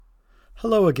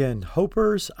Hello again,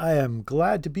 Hopers. I am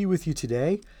glad to be with you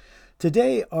today.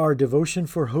 Today, our devotion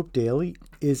for Hope Daily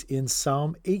is in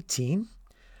Psalm 18.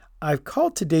 I've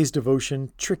called today's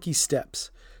devotion Tricky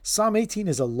Steps. Psalm 18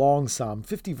 is a long psalm,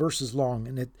 50 verses long,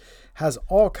 and it has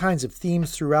all kinds of themes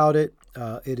throughout it.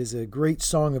 It is a great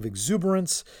song of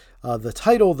exuberance. The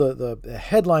title, the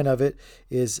headline of it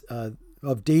is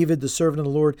of David, the servant of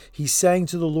the Lord. He sang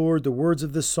to the Lord the words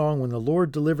of this song when the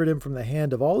Lord delivered him from the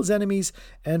hand of all his enemies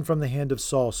and from the hand of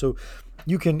Saul. So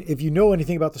you can, if you know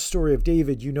anything about the story of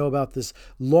David, you know about this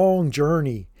long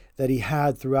journey that he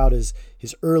had throughout his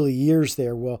early years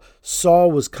there. Well, Saul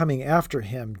was coming after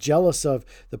him, jealous of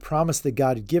the promise that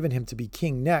God had given him to be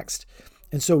king next.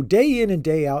 And so day in and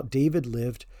day out, David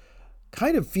lived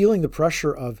kind of feeling the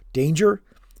pressure of danger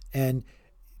and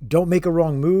don't make a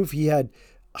wrong move. He had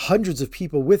hundreds of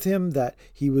people with him that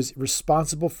he was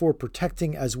responsible for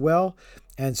protecting as well.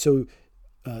 And so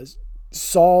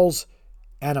Saul's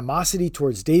animosity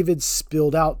towards David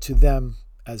spilled out to them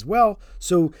as well.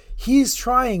 So he's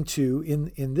trying to,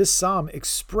 in this psalm,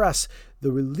 express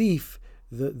the relief,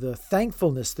 the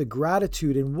thankfulness, the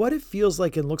gratitude, and what it feels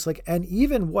like and looks like, and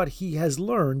even what he has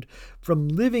learned from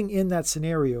living in that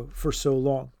scenario for so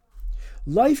long.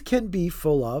 Life can be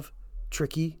full of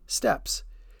tricky steps.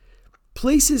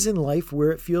 Places in life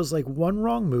where it feels like one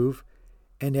wrong move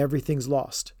and everything's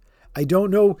lost. I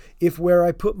don't know if where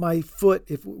I put my foot,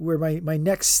 if where my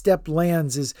next step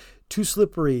lands is too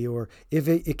slippery, or if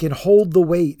it can hold the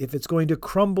weight, if it's going to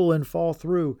crumble and fall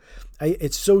through.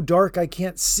 It's so dark I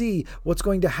can't see what's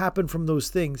going to happen from those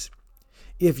things.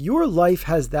 If your life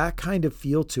has that kind of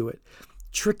feel to it,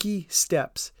 tricky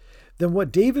steps, then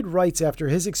what David writes after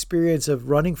his experience of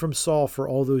running from Saul for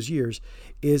all those years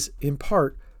is in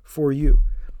part for you.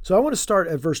 So I want to start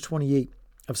at verse 28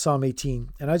 of Psalm 18,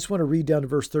 and I just want to read down to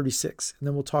verse 36, and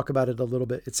then we'll talk about it a little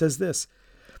bit. It says this: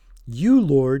 "You,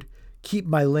 Lord, keep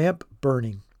my lamp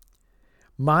burning.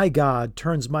 My God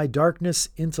turns my darkness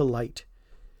into light.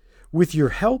 With your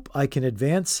help, I can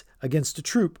advance against a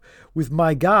troop. With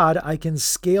my God, I can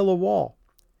scale a wall.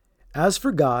 As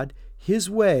for God, his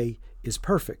way is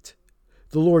perfect.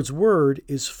 The Lord's word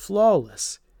is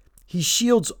flawless. He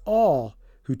shields all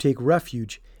who take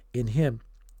refuge in him.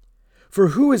 For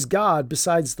who is God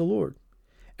besides the Lord?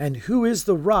 And who is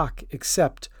the rock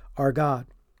except our God?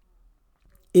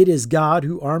 It is God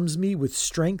who arms me with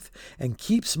strength and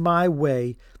keeps my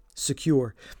way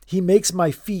secure. He makes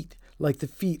my feet like the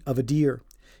feet of a deer.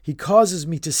 He causes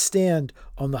me to stand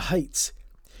on the heights.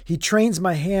 He trains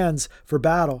my hands for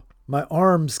battle. My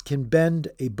arms can bend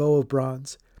a bow of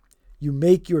bronze. You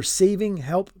make your saving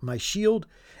help my shield,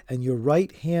 and your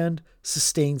right hand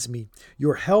sustains me.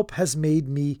 Your help has made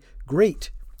me great.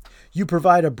 You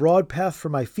provide a broad path for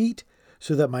my feet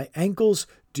so that my ankles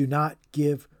do not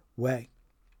give way."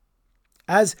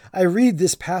 As I read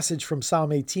this passage from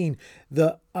Psalm 18,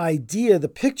 the idea, the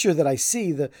picture that I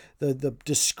see, the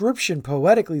description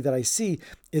poetically that I see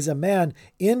is a man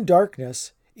in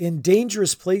darkness, in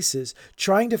dangerous places,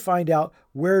 trying to find out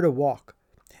where to walk.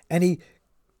 And he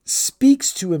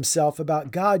speaks to himself about,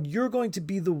 God, you're going to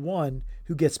be the one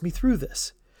who gets me through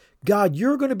this. God,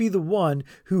 you're going to be the one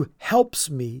who helps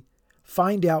me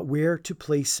find out where to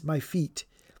place my feet.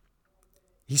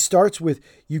 He starts with,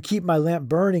 you keep my lamp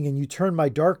burning and you turn my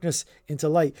darkness into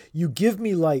light. You give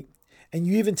me light and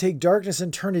you even take darkness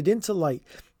and turn it into light.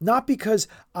 Not because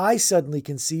I suddenly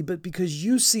can see, but because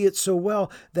you see it so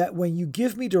well that when you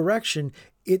give me direction,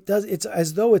 it's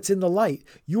as though it's in the light.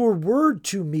 Your word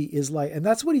to me is light. And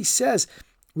that's what he says.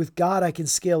 With God, I can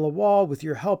scale a wall. With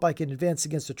your help, I can advance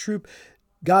against a troop.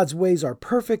 God's ways are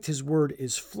perfect. His word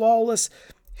is flawless.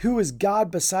 Who is God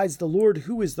besides the Lord?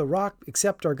 Who is the rock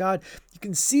except our God? You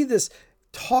can see this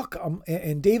talk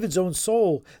in David's own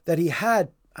soul that he had.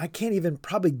 I can't even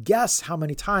probably guess how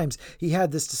many times he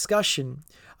had this discussion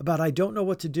about, I don't know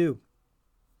what to do.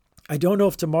 I don't know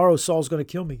if tomorrow Saul's going to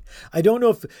kill me. I don't know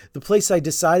if the place I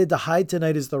decided to hide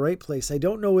tonight is the right place. I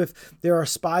don't know if there are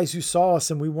spies who saw us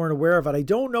and we weren't aware of it. I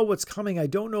don't know what's coming. I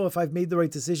don't know if I've made the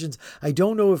right decisions. I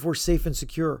don't know if we're safe and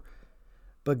secure.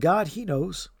 But God, he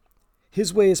knows.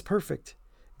 His way is perfect.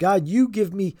 God, you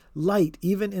give me light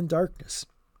even in darkness.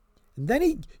 And then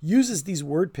he uses these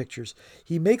word pictures.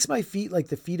 He makes my feet like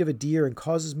the feet of a deer and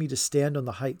causes me to stand on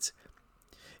the heights.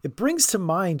 It brings to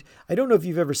mind, I don't know if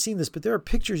you've ever seen this, but there are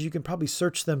pictures, you can probably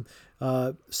search them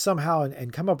somehow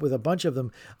and come up with a bunch of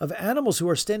them, of animals who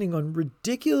are standing on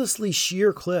ridiculously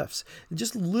sheer cliffs, and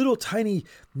just little tiny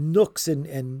nooks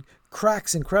and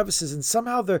cracks and crevices, and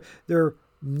somehow they're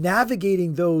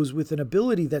navigating those with an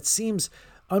ability that seems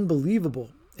unbelievable.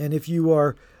 And if you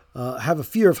are have a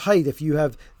fear of height, if you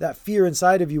have that fear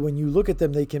inside of you, when you look at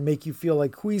them, they can make you feel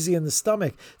like queasy in the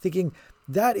stomach, thinking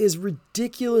that is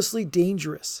ridiculously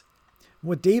dangerous.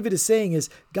 What David is saying is,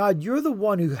 God, you're the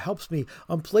one who helps me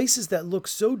on places that look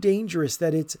so dangerous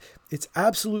that it's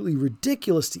absolutely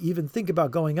ridiculous to even think about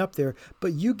going up there,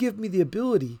 but you give me the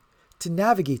ability to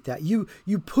navigate that. You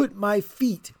put my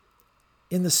feet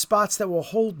in the spots that will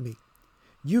hold me.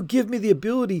 You give me the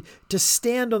ability to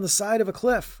stand on the side of a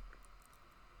cliff.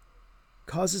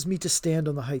 Causes me to stand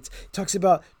on the heights. He talks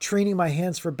about training my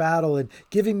hands for battle and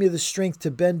giving me the strength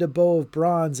to bend a bow of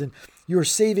bronze. And your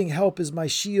saving help is my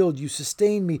shield. You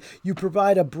sustain me. You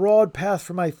provide a broad path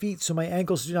for my feet so my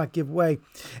ankles do not give way.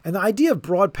 And the idea of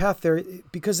broad path there,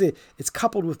 because it's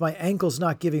coupled with my ankles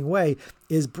not giving way,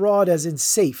 is broad as in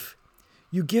safe.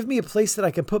 You give me a place that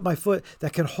I can put my foot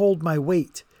that can hold my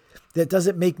weight, that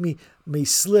doesn't make me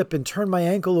slip and turn my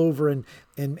ankle over and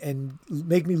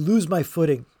make me lose my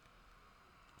footing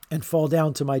and fall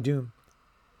down to my doom.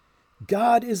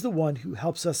 God is the one who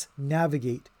helps us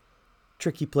navigate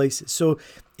tricky places. So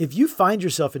if you find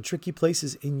yourself in tricky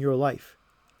places in your life,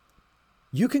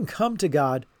 you can come to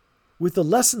God with the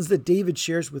lessons that David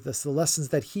shares with us, the lessons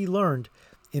that he learned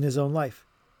in his own life.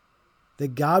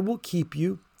 That God will keep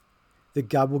you, that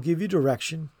God will give you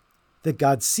direction, that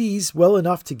God sees well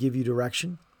enough to give you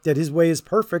direction, that his way is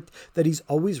perfect, that he's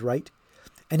always right,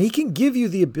 and he can give you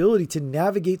the ability to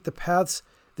navigate the paths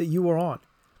that you are on.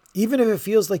 Even if it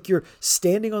feels like you're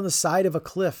standing on the side of a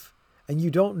cliff and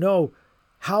you don't know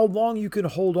how long you can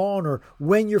hold on or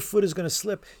when your foot is going to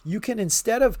slip, you can,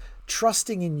 instead of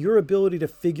trusting in your ability to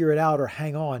figure it out or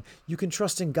hang on, you can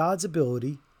trust in God's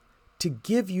ability to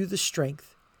give you the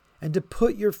strength and to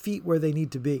put your feet where they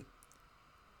need to be.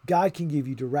 God can give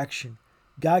you direction.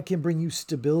 God can bring you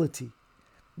stability.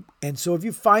 And so if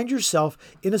you find yourself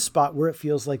in a spot where it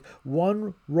feels like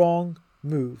one wrong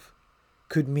move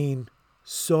could mean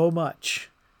so much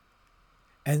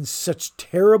and such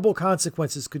terrible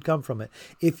consequences could come from it.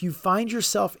 If you find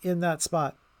yourself in that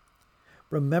spot,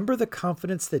 remember the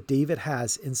confidence that David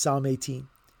has in Psalm 18.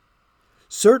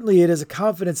 Certainly it is a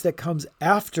confidence that comes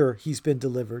after he's been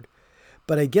delivered,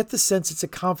 but I get the sense it's a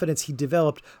confidence he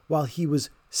developed while he was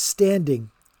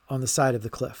standing on the side of the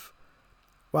cliff,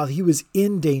 while he was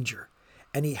in danger.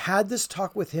 And he had this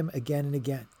talk with him again and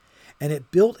again. And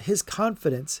it built his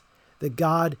confidence that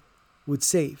God would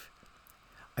save.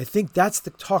 I think that's the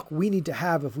talk we need to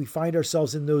have if we find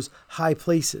ourselves in those high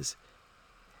places.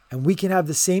 And we can have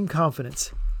the same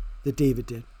confidence that David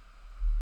did.